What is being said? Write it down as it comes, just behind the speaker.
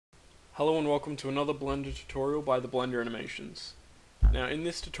Hello and welcome to another Blender tutorial by TheBlenderanimations. Now in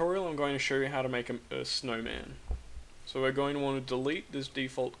this tutorial I'm going to show you how to make a snowman. So we're going to want to delete this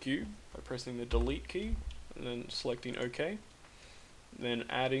default cube by pressing the delete key and then selecting OK. Then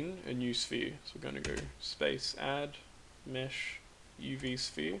adding a new sphere. So we're going to go space add mesh UV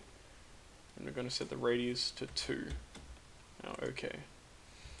sphere and we're going to set the radius to 2. Now OK.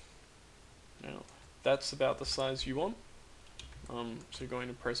 Now that's about the size you want. So you're going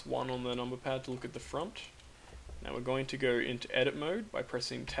to press 1 on the number pad to look at the front. Now we're going to go into edit mode by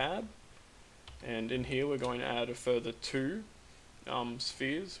pressing tab, and in here we're going to add a further 2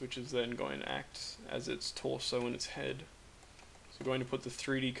 spheres, which is then going to act as its torso and its head. So we're going to put the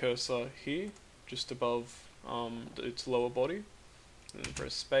 3D cursor here, just above its lower body, and then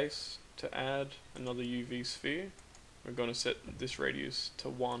press space to add another UV sphere. We're going to set this radius to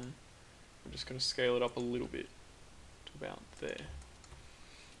 1. We're just going to scale it up a little bit. About there.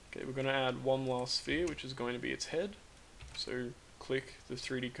 Okay, we're going to add one last sphere, which is going to be its head. So click the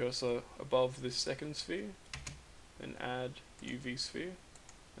 3D cursor above this second sphere, then add UV sphere,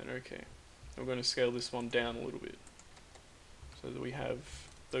 and OK. We're going to scale this one down a little bit, so that we have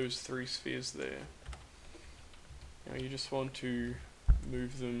those 3 spheres there. Now you just want to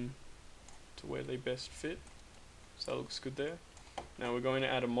move them to where they best fit, so that looks good there. Now we're going to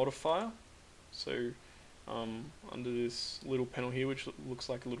add a modifier, so under this little panel here, which looks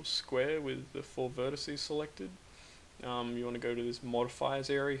like a little square with the 4 vertices selected, you want to go to this modifiers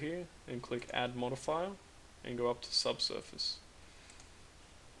area here and click add modifier and go up to subsurface.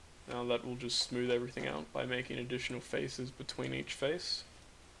 Now that will just smooth everything out by making additional faces between each face.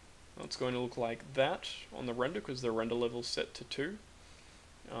 Now it's going to look like that on the render because the render level is set to 2.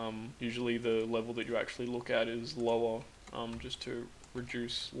 Usually the level that you actually look at is lower, just to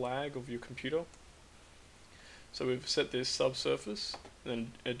reduce lag of your computer. So we've set this subsurface,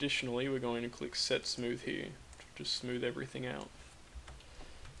 then additionally we're going to click set smooth here to just smooth everything out.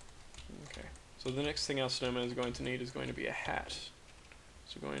 Okay, so the next thing our snowman is going to need is going to be a hat.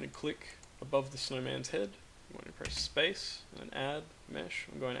 So we're going to click above the snowman's head, we're going to press space, and then add mesh.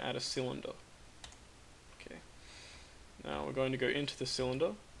 I'm going to add a cylinder. Okay, now we're going to go into the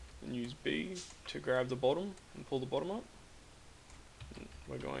cylinder and use B to grab the bottom and pull the bottom up. And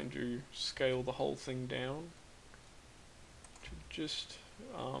we're going to scale the whole thing down just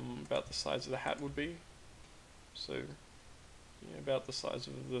about the size of the hat would be. So yeah, about the size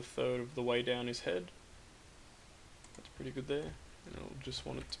of the third of the way down his head. That's pretty good there. And I'll just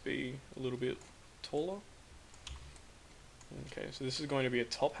want it to be a little bit taller. Okay, so this is going to be a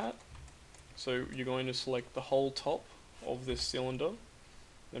top hat. So you're going to select the whole top of this cylinder,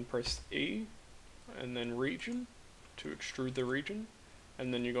 then press E and then region to extrude the region,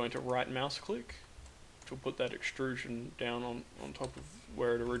 and then you're going to right mouse click to put that extrusion down on top of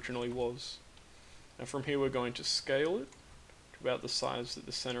where it originally was. And from here we're going to scale it to about the size that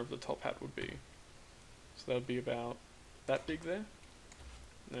the center of the top hat would be. So that would be about that big there.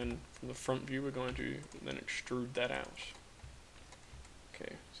 And then from the front view we're going to then extrude that out.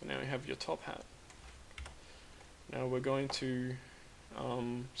 Okay, so now you have your top hat. Now we're going to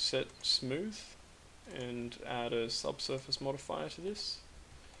set smooth and add a subsurface modifier to this.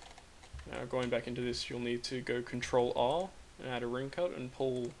 Now going back into this, you'll need to go Control R and add a ring cut and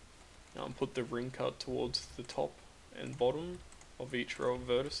put the ring cut towards the top and bottom of each row of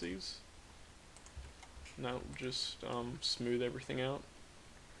vertices. And that will just smooth everything out.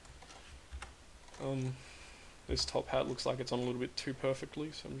 This top hat looks like it's on a little bit too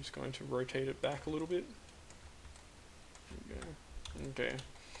perfectly, so I'm just going to rotate it back a little bit. Okay.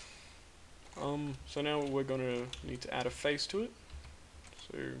 So now we're going to need to add a face to it.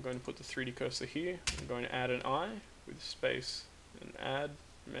 So I'm going to put the 3D cursor here. I'm going to add an eye with space and add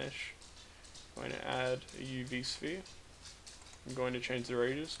mesh. I'm going to add a UV sphere. I'm going to change the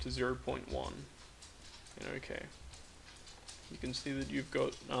radius to 0.1 and OK. You can see that you've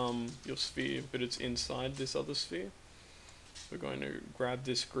got your sphere, but it's inside this other sphere. We're going to grab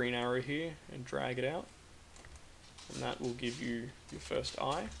this green arrow here and drag it out, and that will give you your first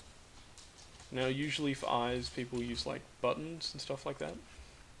eye. Now usually for eyes people use like buttons and stuff like that.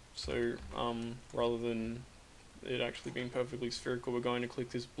 So rather than it actually being perfectly spherical, we're going to click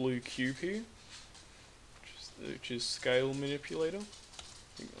this blue cube here, which is scale manipulator.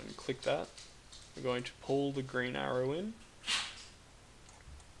 We're going to click that. We're going to pull the green arrow in,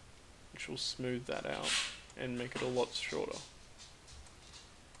 which will smooth that out and make it a lot shorter.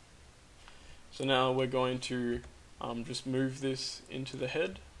 So now we're going to just move this into the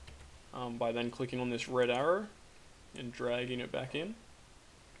head by then clicking on this red arrow and dragging it back in.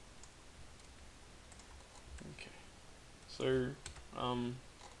 Okay, so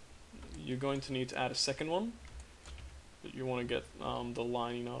you're going to need to add a second one, but you want to get the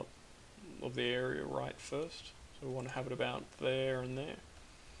lining up of the area right first. So we want to have it about there and there.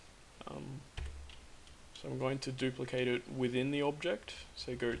 So I'm going to duplicate it within the object.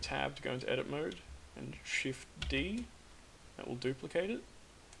 So go Tab to go into Edit Mode, and Shift D. That will duplicate it.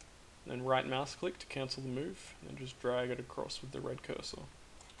 Then right mouse click to cancel the move, and then just drag it across with the red cursor.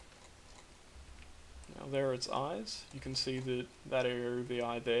 Now there are its eyes. You can see that that area of the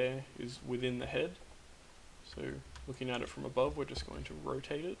eye there is within the head. So looking at it from above, we're just going to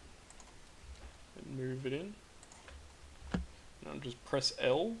rotate it and move it in. Now just press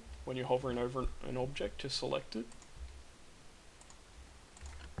L when you're hovering over an object to select it.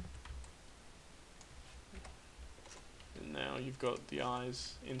 And now you've got the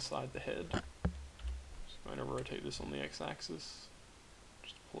eyes inside the head. Just going to rotate this on the x-axis.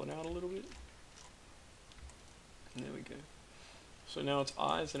 Just pull it out a little bit. And there we go. So now its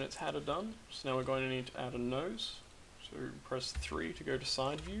eyes and its hat are done. So now we're going to need to add a nose. So press 3 to go to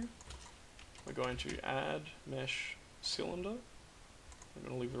side view. We're going to add mesh cylinder. I'm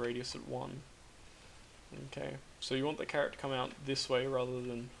going to leave the radius at 1. Okay, so you want the carrot to come out this way rather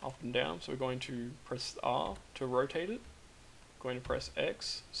than up and down, so we're going to press R to rotate it. We're going to press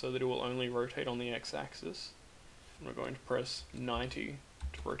X so that it will only rotate on the x-axis. And we're going to press 90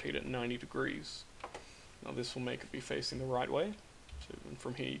 to rotate it 90 degrees. Now this will make it be facing the right way. So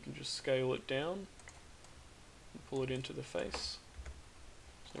from here you can just scale it down and pull it into the face.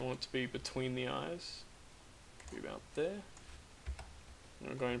 So I want it to be between the eyes, be about there. And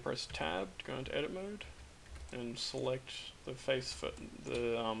we're going to press Tab to go into Edit Mode and select the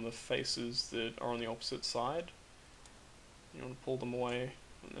the faces that are on the opposite side. You want to pull them away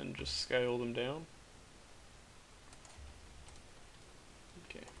and then just scale them down.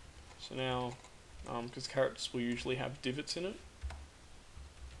 Okay, so now because carrots will usually have divots in it,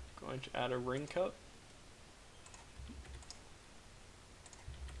 I'm going to add a ring cut.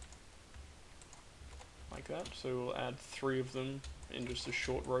 Like that, so we'll add 3 of them in just a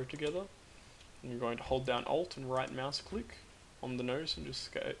short row together. And you're going to hold down Alt and right mouse click on the nose and just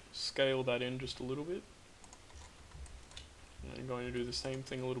scale that in just a little bit. And I'm going to do the same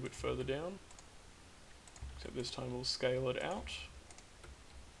thing a little bit further down, except this time we'll scale it out.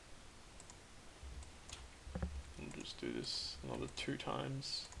 And just do this another 2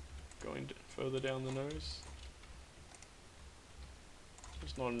 times, going further down the nose.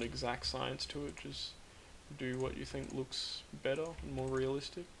 There's not an exact science to it, just do what you think looks better and more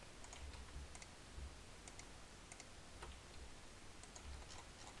realistic.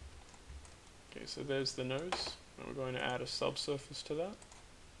 Okay, so there's the nose, and we're going to add a subsurface to that.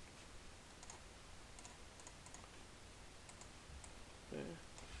 There.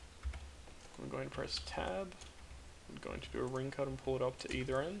 We're going to press Tab. We're going to do a ring cut and pull it up to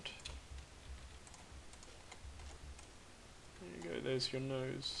either end. There you go, there's your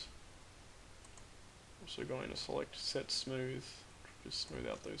nose. Also going to select Set Smooth, just smooth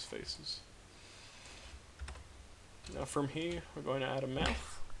out those faces. Now from here, we're going to add a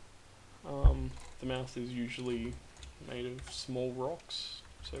mouth. The mouth is usually made of small rocks,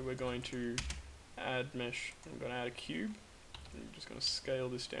 so we're going to add mesh. I'm going to add a cube. I'm just going to scale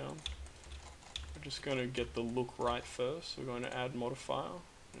this down. We're just going to get the look right first. We're going to add modifier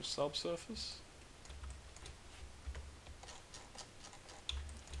and a subsurface.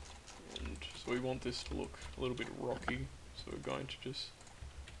 And so we want this to look a little bit rocky, so we're going to just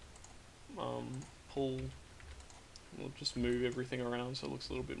we'll just move everything around so it looks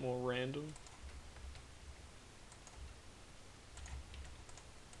a little bit more random.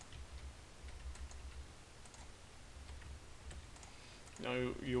 Now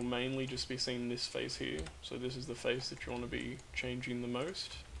you'll mainly just be seeing this face here, so this is the face that you want to be changing the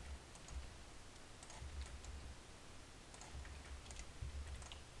most.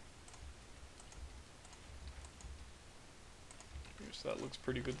 So that looks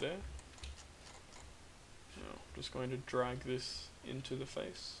pretty good there. Now I'm just going to drag this into the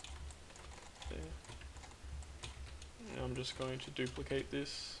face. There. And I'm just going to duplicate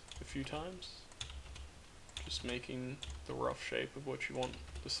this a few times, just making the rough shape of what you want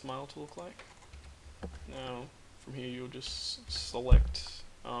the smile to look like. Now from here you'll just select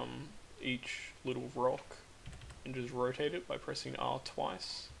each little rock and just rotate it by pressing R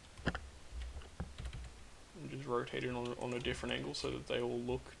twice. And just rotate it on a different angle so that they all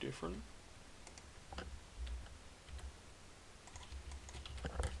look different.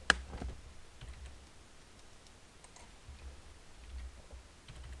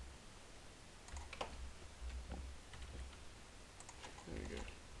 There we go.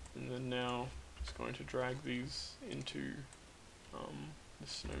 And then now just going to drag these into the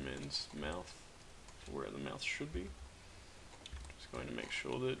snowman's mouth, where the mouth should be. Just going to make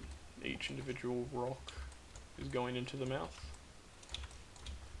sure that each individual rock is going into the mouth.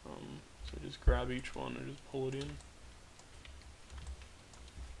 So just grab each one and just pull it in.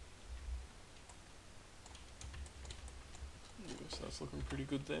 So that's looking pretty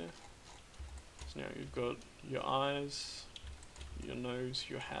good there. So now you've got your eyes, your nose,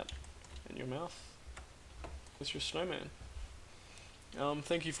 your hat, and your mouth. That's your snowman.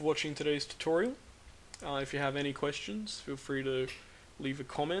 Thank you for watching today's tutorial. If you have any questions, feel free to leave a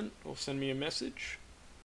comment or send me a message.